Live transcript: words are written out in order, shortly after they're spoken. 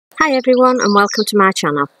Hi everyone and welcome to my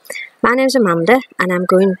channel. My name is Amanda and I'm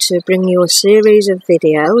going to bring you a series of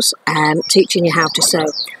videos teaching you how to sew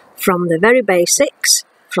from the very basics,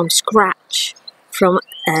 from scratch, from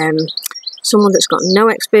someone that's got no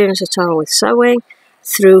experience at all with sewing,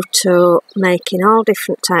 through to making all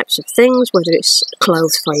different types of things, whether it's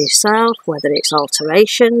clothes for yourself, whether it's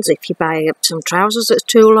alterations, if you buy some trousers that's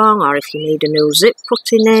too long, or if you need a new zip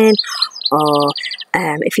putting in, or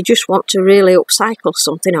if you just want to really upcycle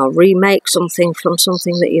something or remake something from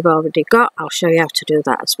something that you've already got, I'll show you how to do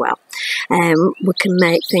that as well. We can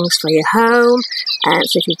make things for your home,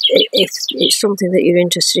 so if it's something that you're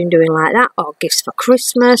interested in doing like that, or gifts for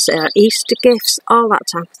Christmas, Easter gifts, all that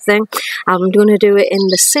type of thing. I'm going to do it in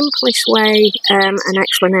the simplest way and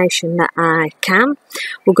explanation that I can.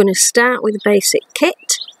 We're going to start with a basic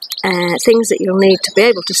kit, things that you'll need to be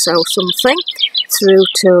able to sew something, through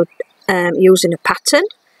to using a pattern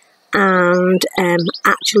and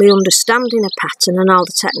actually understanding a pattern and all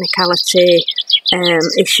the technicality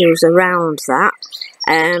issues around that,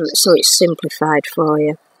 so it's simplified for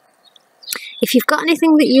you. If you've got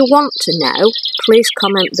anything that you want to know, please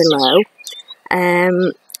comment below,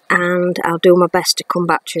 and I'll do my best to come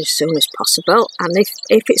back to you as soon as possible, and if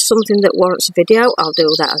it's something that warrants a video, I'll do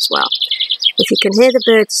that as well. If you can hear the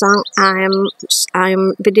bird song,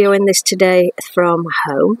 I'm videoing this today from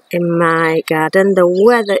home in my garden. The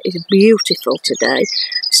weather is beautiful today,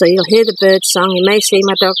 so you'll hear the bird song. You may see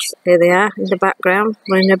my dogs, here they are in the background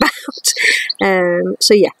running about.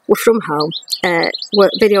 So yeah, we're from home,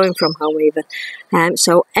 we're videoing from home even.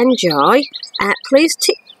 So enjoy. Please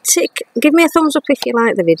give me a thumbs up if you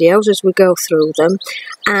like the videos as we go through them,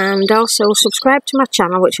 and also subscribe to my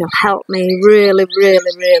channel, which will help me really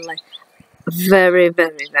very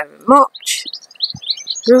much.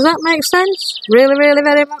 Does that make sense? Really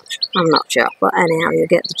very much? I'm not sure, but anyhow, you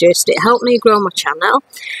get the gist. It helped me grow my channel,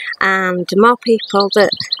 and the more people that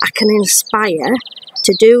I can inspire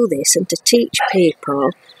to do this and to teach people,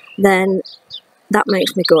 then that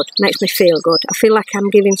makes me good, makes me feel good. I feel like I'm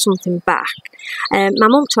giving something back. My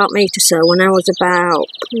mum taught me to sew when I was about,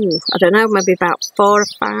 I don't know, maybe about 4 or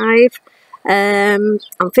 5.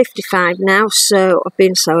 I'm 55 now, so I've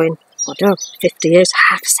been sewing, I don't know, 50 years,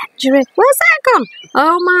 half a century. Where's that gone?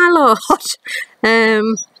 Oh my lord.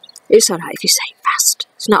 It's alright if you say it fast.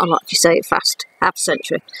 It's not a lot if you say it fast. Half a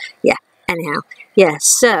century. Yeah, anyhow. Yeah,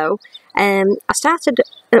 so I started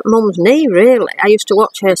at mum's knee, really. I used to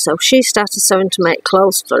watch her sew. She started sewing to make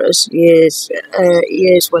clothes for us years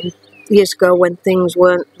ago, when things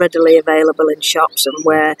weren't readily available in shops and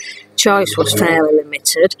where choice was fairly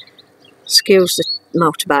limited. Excuse the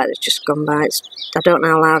motorbike that's just gone by. I don't know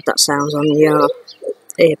how loud that sounds on your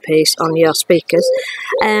earpiece, on your speakers.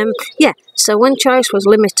 Yeah, so when choice was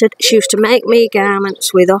limited, she used to make me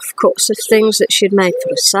garments with offcuts of things that she'd made for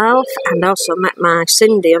herself, and also make my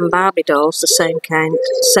Cindy and Barbie dolls the same kind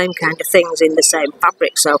of things in the same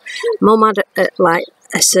fabric. So Mum had like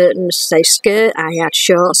a certain, say, skirt, I had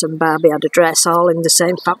shorts, and Barbie had a dress, all in the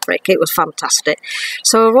same fabric. It was fantastic.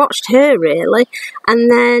 So I watched her, really,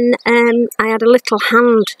 and then I had a little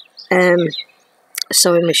hand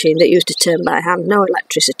sewing machine that used to turn by hand, no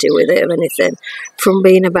electricity with it or anything, from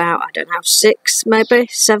being about, I don't know, 6, maybe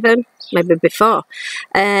 7, maybe before.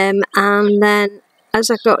 And then as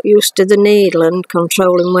I got used to the needle and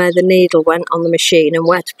controlling where the needle went on the machine and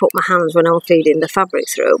where to put my hands when I'm feeding the fabric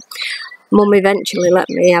through, Mum eventually let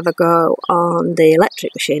me have a go on the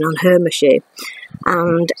electric machine, on her machine,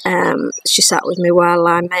 and she sat with me while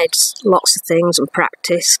I made lots of things and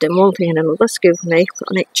practised, and one thing and another. Excuse me, I've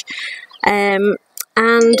got an itch.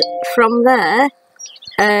 And from there,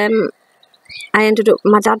 I ended up,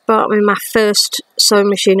 my dad bought me my first sewing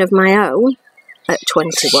machine of my own at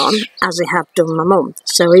 21, as he had done my mum.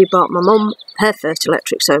 So he bought my mum her first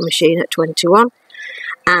electric sewing machine at 21,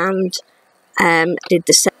 and did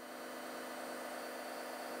the same.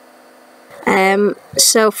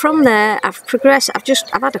 So from there I've progressed.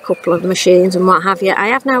 I've had a couple of machines and what have you. I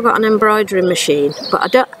have now got an embroidery machine, but I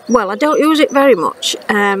don't use it very much,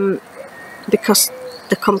 because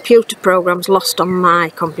the computer program's lost on my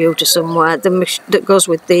computer somewhere, that goes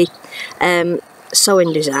with the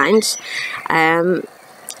sewing designs,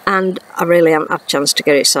 and I really haven't had a chance to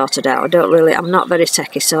get it sorted out. I'm not very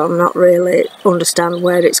techie, so I'm not really understand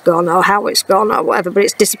where it's gone or how it's gone or whatever, but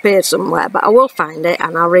it's disappeared somewhere. But I will find it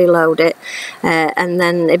and I'll reload it, and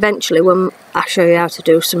then eventually when I show you how to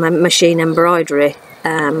do some machine embroidery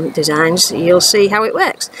designs, you'll see how it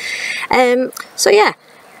works. So yeah,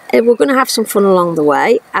 we're going to have some fun along the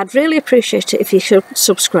way. I'd really appreciate it if you should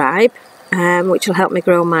subscribe, which will help me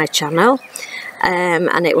grow my channel,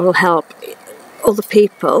 and it will help other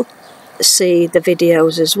people see the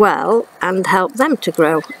videos as well and help them to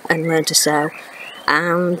grow and learn to sew.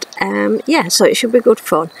 And yeah, so it should be good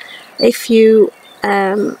fun. If you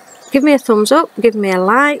give me a thumbs up, give me a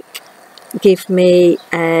like, give me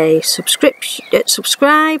a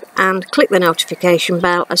subscribe and click the notification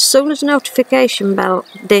bell. As soon as the notification bell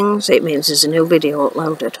dings, it means there's a new video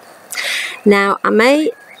uploaded. Now, I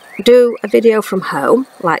may do a video from home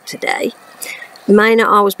like today. It may not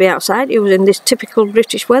always be outside. It was in this typical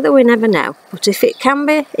British weather, we never know, but if it can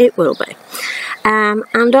be, it will be.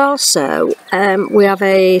 And also we have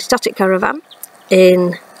a static caravan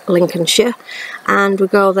in Lincolnshire, and we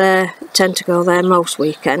tend to go there most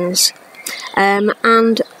weekends,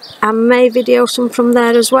 and I may video some from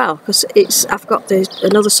there as well, because I've got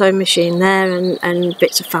another sewing machine there and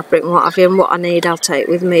bits of fabric and what have you, and what I need I'll take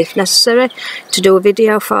with me if necessary to do a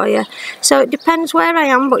video for you. So it depends where I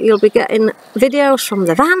am, but you'll be getting videos from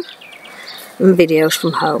the van and videos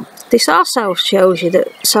from home. This also shows you that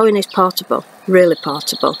sewing is portable, really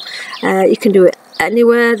portable. You can do it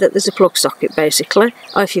anywhere that there's a plug socket basically,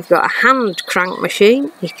 or if you've got a hand crank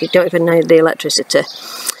machine, you don't even need the electricity.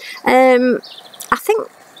 I think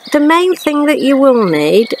the main thing that you will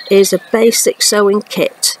need is a basic sewing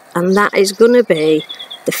kit, and that is going to be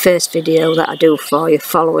the first video that I do for you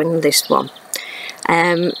following this one.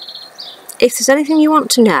 If there's anything you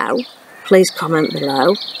want to know, please comment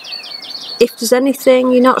below. If there's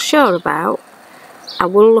anything you're not sure about, I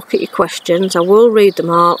will look at your questions, I will read them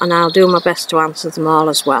all, and I'll do my best to answer them all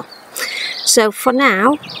as well. So for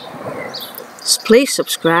now, please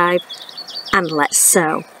subscribe and let's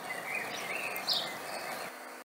sew.